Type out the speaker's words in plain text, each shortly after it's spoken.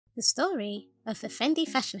The story of the Fendi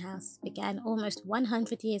Fashion House began almost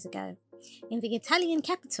 100 years ago in the Italian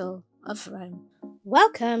capital of Rome.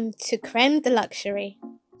 Welcome to Creme De Luxury.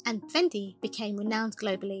 And Fendi became renowned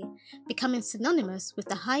globally, becoming synonymous with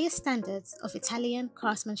the highest standards of Italian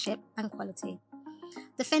craftsmanship and quality.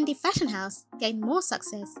 The Fendi Fashion House gained more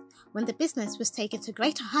success when the business was taken to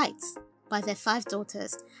greater heights by their 5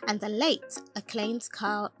 daughters and the late acclaimed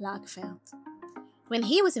Karl Lagerfeld. When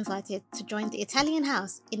he was invited to join the Italian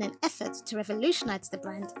house in an effort to revolutionize the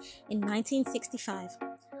brand in 1965,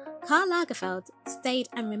 Karl Lagerfeld stayed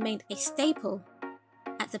and remained a staple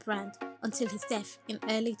at the brand until his death in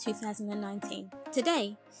early 2019.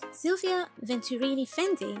 Today, Silvia Venturini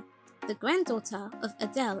Fendi, the granddaughter of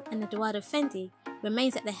Adele and Edoardo Fendi,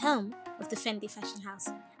 remains at the helm of the Fendi Fashion House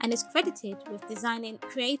and is credited with designing,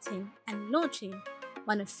 creating and launching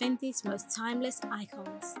one of Fendi's most timeless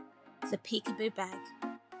icons, the Peekaboo bag.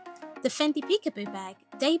 The Fendi Peekaboo bag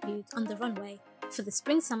debuted on the runway for the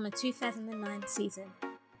Spring-Summer 2009 season,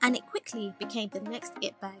 and it quickly became the next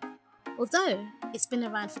it bag. Although it's been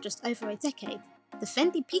around for just over a decade, the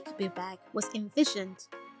Fendi Peekaboo bag was envisioned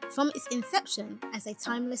from its inception as a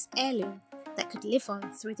timeless heirloom that could live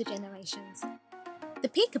on through the generations. The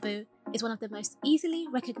Peekaboo is one of the most easily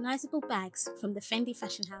recognizable bags from the Fendi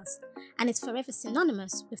Fashion House and is forever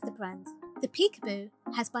synonymous with the brand. The Peekaboo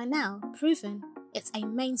has by now proven it's a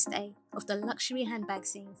mainstay of the luxury handbag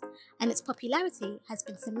scene, and its popularity has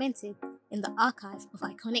been cemented in the archive of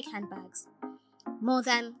iconic handbags. More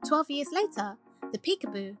than 12 years later, the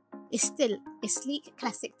Peekaboo is still a sleek,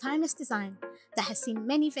 classic, timeless design that has seen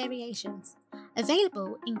many variations,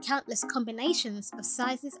 available in countless combinations of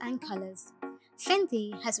sizes and colours.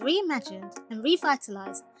 Fendi has reimagined and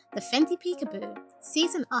revitalised the Fendi Peekaboo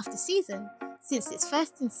season after season since its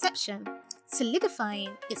first inception,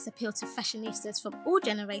 solidifying its appeal to fashionistas from all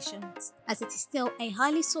generations, as it is still a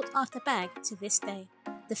highly sought after bag to this day.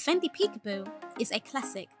 The Fendi Peekaboo is a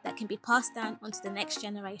classic that can be passed down onto the next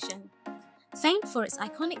generation. Famed for its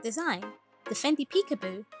iconic design, the Fendi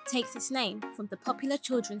Peekaboo takes its name from the popular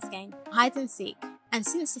children's game hide and seek, and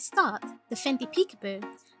since its start, the Fendi Peekaboo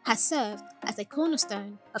has served as a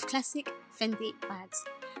cornerstone of classic Fendi bags.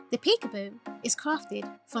 The Peekaboo is crafted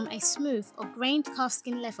from a smooth or grained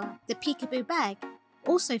calfskin leather. The Peekaboo bag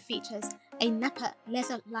also features a Napa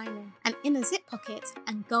leather lining, an inner zip pocket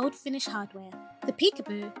and gold finish hardware. The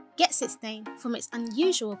Peekaboo gets its name from its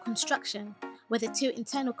unusual construction, where the 2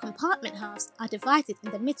 internal compartment halves are divided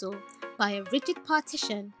in the middle by a rigid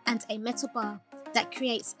partition and a metal bar that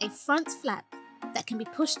creates a front flap that can be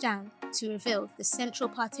pushed down to reveal the central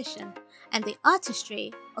partition and the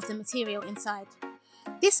artistry of the material inside.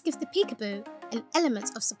 This gives the Peekaboo an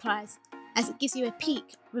element of surprise, as it gives you a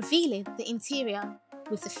peek revealing the interior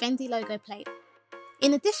with the Fendi logo plate.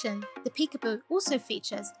 In addition, the Peekaboo also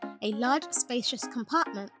features a large spacious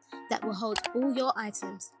compartment that will hold all your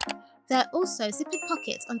items. There are also zippered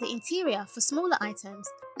pockets on the interior for smaller items,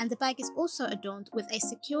 and the bag is also adorned with a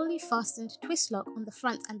securely fastened twist lock on the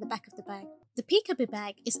front and the back of the bag. The Peekaboo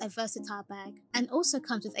bag is a versatile bag and also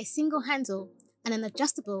comes with a single handle and an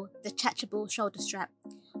adjustable, detachable shoulder strap,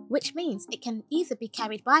 which means it can either be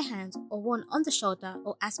carried by hand or worn on the shoulder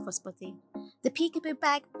or as crossbody. The Peekaboo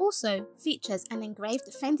bag also features an engraved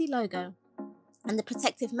Fendi logo, and the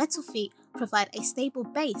protective metal feet provide a stable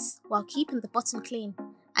base while keeping the bottom clean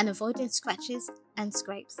and avoiding scratches and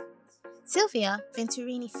scrapes. Silvia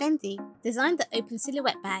Venturini Fendi designed the open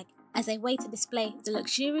silhouette bag as a way to display the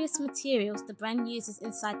luxurious materials the brand uses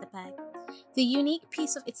inside the bag. The unique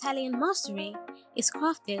piece of Italian mastery is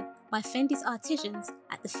crafted by Fendi's artisans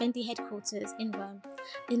at the Fendi headquarters in Rome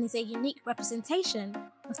and is a unique representation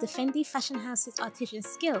of the Fendi Fashion House's artisan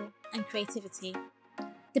skill and creativity.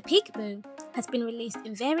 The Peekaboo has been released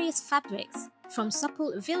in various fabrics, from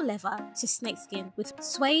supple veal leather to snakeskin, with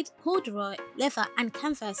suede, corduroy, leather and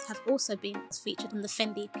canvas have also been featured on the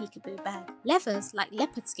Fendi Peekaboo bag. Leathers like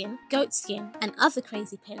leopard skin, goat skin and other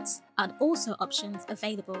crazy prints are also options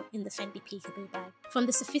available in the Fendi Peekaboo bag. From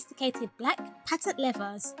the sophisticated black patterned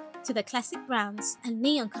leathers to the classic browns and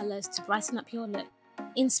neon colours to brighten up your look.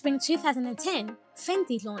 In spring 2010,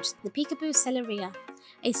 Fendi launched the Peekaboo Selleria,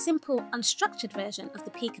 a simple, unstructured version of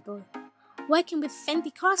the Peekaboo. Working with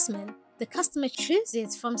Fendi craftsmen, the customer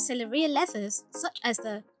chooses from Selleria leathers such as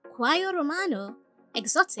the Cuoio Romano,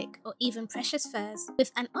 exotic or even precious furs,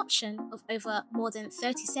 with an option of over more than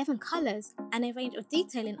 37 colours and a range of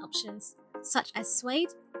detailing options such as suede,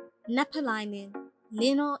 Napa lining,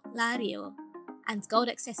 lino lario, and gold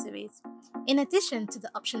accessories. In addition to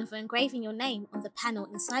the option of engraving your name on the panel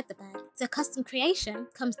inside the bag, the custom creation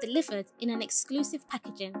comes delivered in an exclusive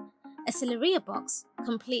packaging, a Selleria box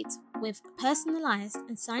complete with a personalised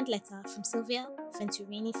and signed letter from Silvia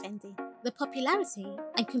Venturini Fendi. The popularity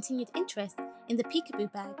and continued interest in the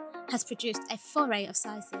peekaboo bag has produced a foray of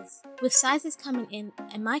sizes, with sizes coming in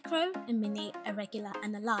a micro, a mini, a regular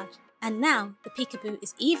and a large. And now the peekaboo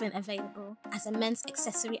is even available as a men's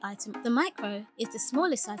accessory item. The micro is the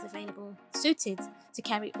smallest size available, suited to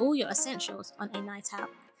carry all your essentials on a night out.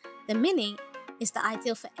 The mini is the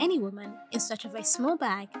ideal for any woman in search of a small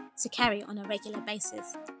bag to carry on a regular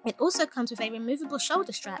basis. It also comes with a removable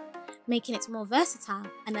shoulder strap, making it more versatile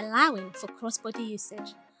and allowing for crossbody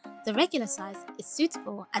usage. The regular size is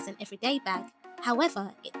suitable as an everyday bag.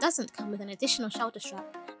 However, it doesn't come with an additional shoulder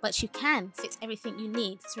strap, but you can fit everything you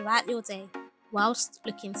need throughout your day, whilst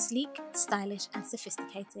looking sleek, stylish and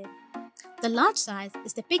sophisticated. The large size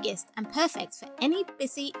is the biggest and perfect for any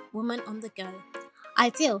busy woman on the go.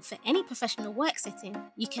 Ideal for any professional work setting,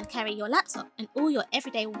 you can carry your laptop and all your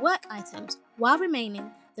everyday work items while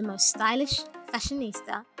remaining the most stylish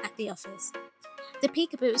fashionista at the office. The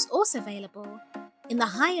peekaboo is also available in the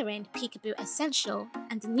higher end Peekaboo Essential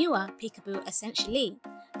and the newer Peekaboo Essentially,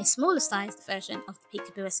 a smaller sized version of the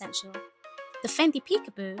Peekaboo Essential. The Fendi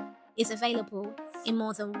Peekaboo is available in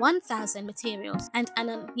more than 1,000 materials and an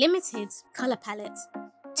unlimited colour palette.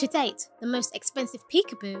 To date, the most expensive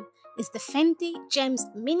peekaboo is the Fendi Gems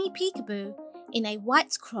Mini Peekaboo in a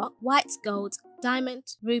white croc, white gold,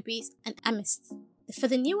 diamond, rubies and amethyst. For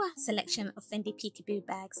the newer selection of Fendi Peekaboo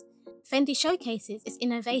bags, Fendi showcases its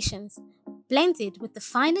innovations, blended with the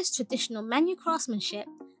finest traditional manual craftsmanship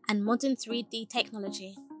and modern 3D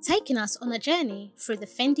technology, taking us on a journey through the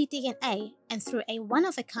Fendi DNA and through a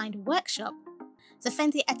one-of-a-kind workshop. The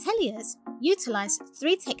Fendi ateliers utilize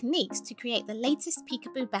 3 techniques to create the latest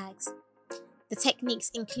peekaboo bags. The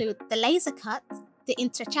techniques include the Lasercut, the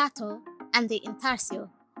intrecciato, and the intarsio,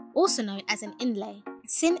 also known as an inlay,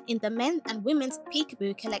 seen in the men and women's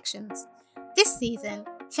peekaboo collections. This season,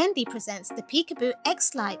 Fendi presents the Peekaboo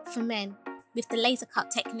X Lite for men with the Lasercut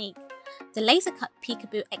technique. The Lasercut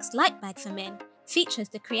Peekaboo X Lite bag for men features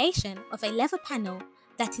the creation of a leather panel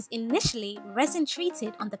that is initially resin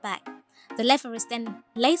treated on the back. The leather is then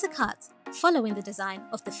laser cut, following the design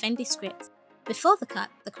of the Fendi script. Before the cut,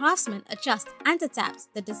 the craftsman adjusts and adapts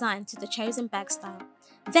the design to the chosen bag style.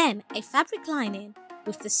 Then, a fabric lining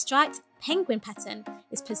with the striped penguin pattern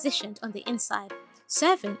is positioned on the inside,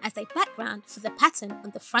 serving as a background for the pattern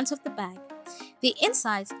on the front of the bag. The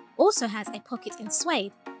inside also has a pocket in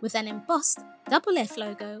suede with an embossed double F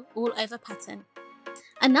logo all over pattern.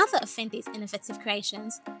 Another of Fendi's innovative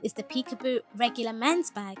creations is the Peekaboo regular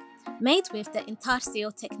men's bag, made with the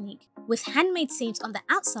intarsio technique, with handmade seams on the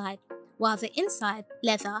outside, while the inside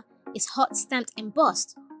leather is hot stamped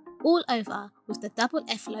embossed all over with the double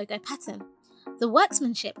F logo pattern. The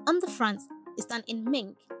workmanship on the front is done in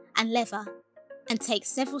mink and leather and takes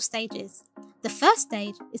several stages. The first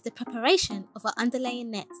stage is the preparation of an underlaying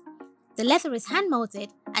net. The leather is hand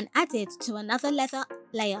molded and added to another leather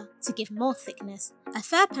layer to give more thickness. A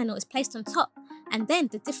fur panel is placed on top, and then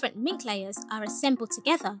the different mink layers are assembled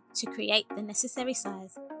together to create the necessary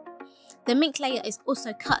size. The mink layer is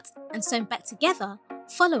also cut and sewn back together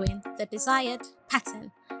following the desired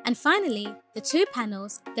pattern. And finally, the 2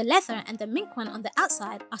 panels, the leather and the mink one on the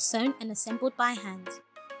outside, are sewn and assembled by hand.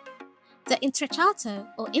 The intrecciato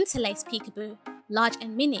or interlace peekaboo, large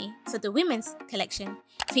and mini, for the women's collection,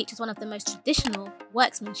 features one of the most traditional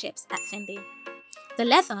workmanships at Fendi. The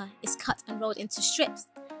leather is cut and rolled into strips.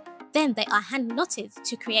 Then they are hand knotted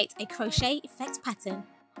to create a crochet effect pattern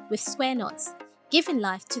with square knots, giving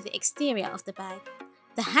life to the exterior of the bag.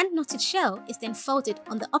 The hand knotted shell is then folded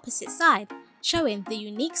on the opposite side, showing the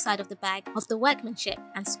unique side of the bag of the workmanship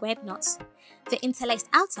and squared knots. The interlaced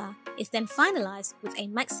outer is then finalized with a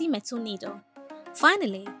maxi metal needle.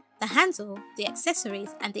 Finally, the handle, the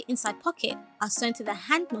accessories and the inside pocket are sewn to the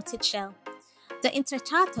hand knotted shell. The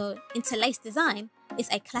intrecciato interlaced design is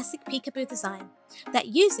a classic peekaboo design that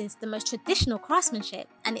uses the most traditional craftsmanship,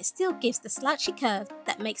 and it still gives the slouchy curve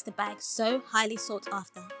that makes the bag so highly sought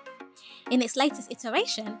after. In its latest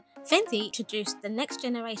iteration, Fendi introduced the next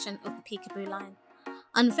generation of the peekaboo line,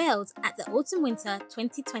 unveiled at the Autumn-Winter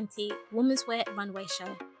 2020 Women's Wear Runway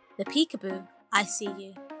Show, the Peekaboo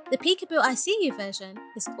ISEEU. The Peekaboo ISEEU version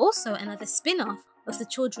is also another spin-off of the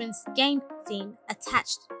children's game theme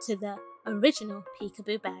attached to the original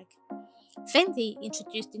peekaboo bag. Fendi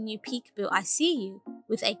introduced the new Peekaboo ISEEU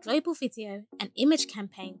with a global video and image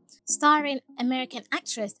campaign starring American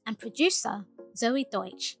actress and producer Zoe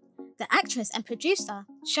Deutsch. The actress and producer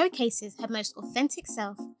showcases her most authentic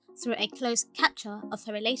self through a close capture of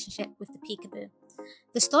her relationship with the peekaboo.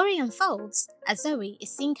 The story unfolds as Zoe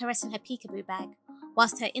is seen caressing her peekaboo bag,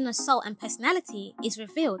 whilst her inner soul and personality is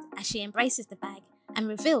revealed as she embraces the bag and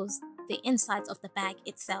reveals the insides of the bag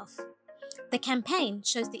itself. The campaign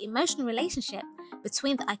shows the emotional relationship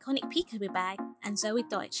between the iconic Peekaboo bag and Zoe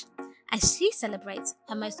Deutsch, as she celebrates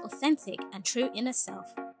her most authentic and true inner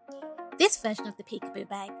self. This version of the Peekaboo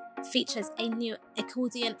bag features a new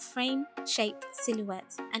accordion frame-shaped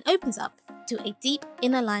silhouette and opens up to a deep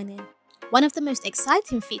inner lining. One of the most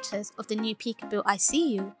exciting features of the new Peekaboo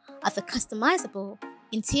ISEEU are the customizable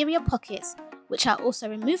interior pockets, which are also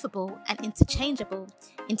removable and interchangeable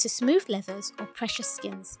into smooth leathers or precious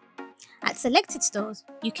skins. At selected stores,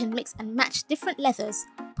 you can mix and match different leathers,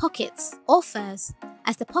 pockets, or furs,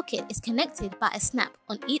 as the pocket is connected by a snap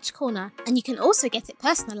on each corner, and you can also get it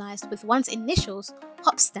personalized with one's initials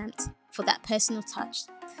hop stamped for that personal touch.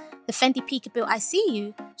 The Fendi Peekaboo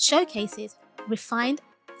ISEEU showcases refined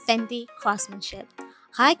Fendi craftsmanship,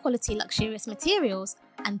 high-quality luxurious materials,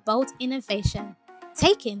 and bold innovation,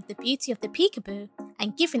 taking the beauty of the Peekaboo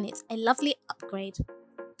and giving it a lovely upgrade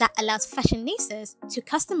that allows fashionistas to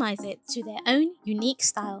customize it to their own unique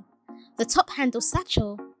style. The top handle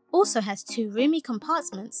satchel also has 2 roomy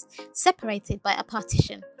compartments separated by a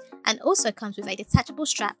partition, and also comes with a detachable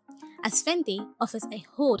strap, as Fendi offers a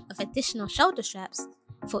horde of additional shoulder straps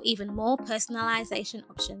for even more personalization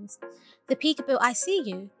options. The Peekaboo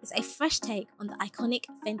ISEEU is a fresh take on the iconic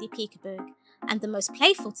Fendi Peekaboo, and the most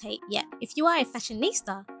playful take yet. If you are a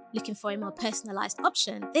fashionista looking for a more personalized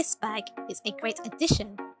option, this bag is a great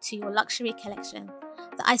addition to your luxury collection.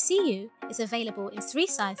 The ISEEU is available in 3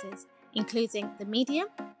 sizes, including the medium,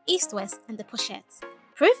 east-west, and the pochette.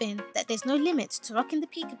 Proving that there's no limit to rocking the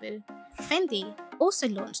Peekaboo, Fendi also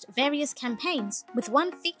launched various campaigns, with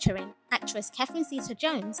one featuring actress Catherine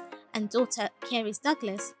Zeta-Jones and daughter Carys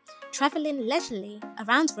Douglas travelling leisurely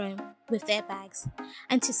around Rome with their bags.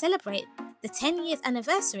 And to celebrate the 10 years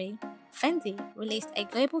anniversary, Fendi released a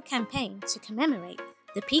global campaign to commemorate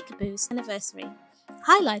the Peekaboo's anniversary,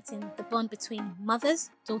 highlighting the bond between mothers,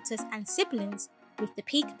 daughters, and siblings, with the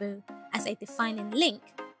Peekaboo as a defining link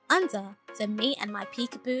under the Me and My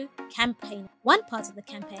Peekaboo campaign. One part of the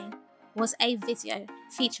campaign was a video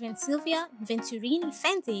featuring Silvia Venturini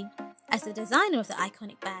Fendi as the designer of the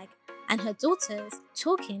iconic bag, and her daughters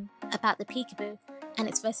talking about the Peekaboo and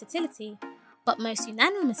its versatility, but most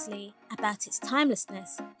unanimously about its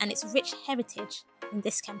timelessness and its rich heritage in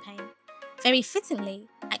this campaign, very fittingly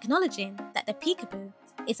acknowledging that the Peekaboo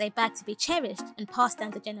is a bag to be cherished and passed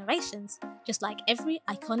down the generations, just like every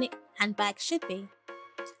iconic handbag should be.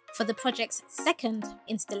 For the project's second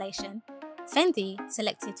installation, Fendi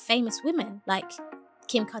selected famous women like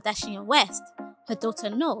Kim Kardashian West, her daughter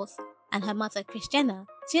North, and her mother Kris Jenner,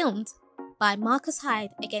 filmed by Marcus Hyde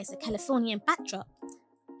against a Californian backdrop.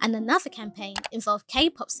 And another campaign involved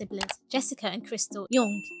K-pop siblings Jessica and Crystal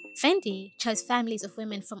Young. Fendi chose families of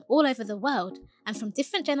women from all over the world and from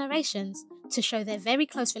different generations to show their very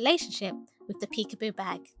close relationship with the Peekaboo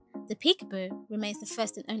bag. The Peekaboo remains the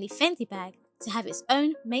first and only Fendi bag to have its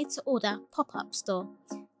own made-to-order pop-up store.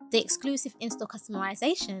 The exclusive in-store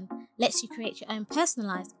customization lets you create your own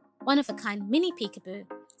personalized, one-of-a-kind mini Peekaboo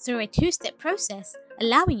through a 2-step process,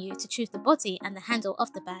 allowing you to choose the body and the handle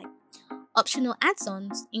of the bag. Optional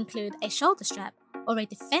add-ons include a shoulder strap or a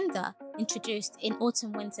defender introduced in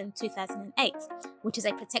autumn-winter 2008, which is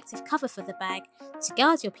a protective cover for the bag to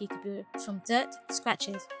guard your Peekaboo from dirt,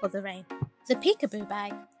 scratches, or the rain. The Peekaboo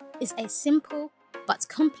bag is a simple but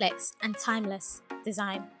complex and timeless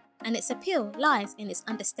design, and its appeal lies in its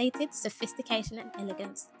understated sophistication and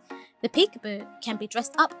elegance. The Peekaboo can be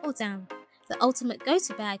dressed up or down, the ultimate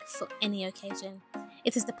go-to bag for any occasion.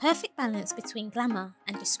 It is the perfect balance between glamour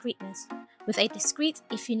and discreetness, with a discreet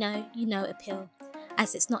if you know appeal,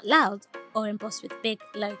 as it's not loud or embossed with big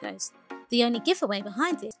logos. The only giveaway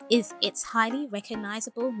behind it is its highly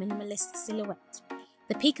recognizable minimalist silhouette.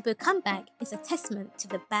 The Peekaboo comeback is a testament to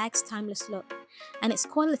the bag's timeless look, and its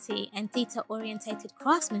quality and detail-orientated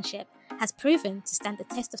craftsmanship has proven to stand the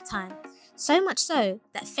test of time, so much so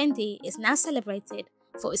that Fendi is now celebrated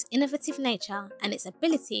for its innovative nature and its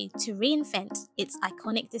ability to reinvent its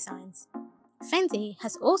iconic designs. Fendi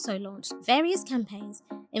has also launched various campaigns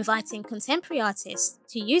inviting contemporary artists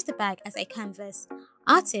to use the bag as a canvas.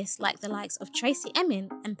 Artists like the likes of Tracy Emin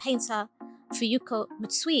and painter Fuyuko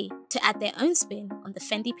Mutsui to add their own spin on the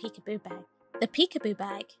Fendi Peekaboo bag. The Peekaboo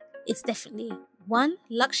bag is definitely one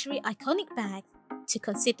luxury iconic bag to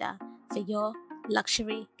consider for your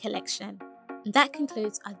luxury collection. And that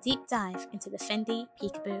concludes our deep dive into the Fendi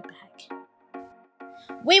Peekaboo bag.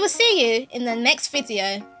 We will see you in the next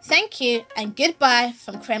video. Thank you and goodbye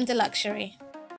from Creme De Luxury.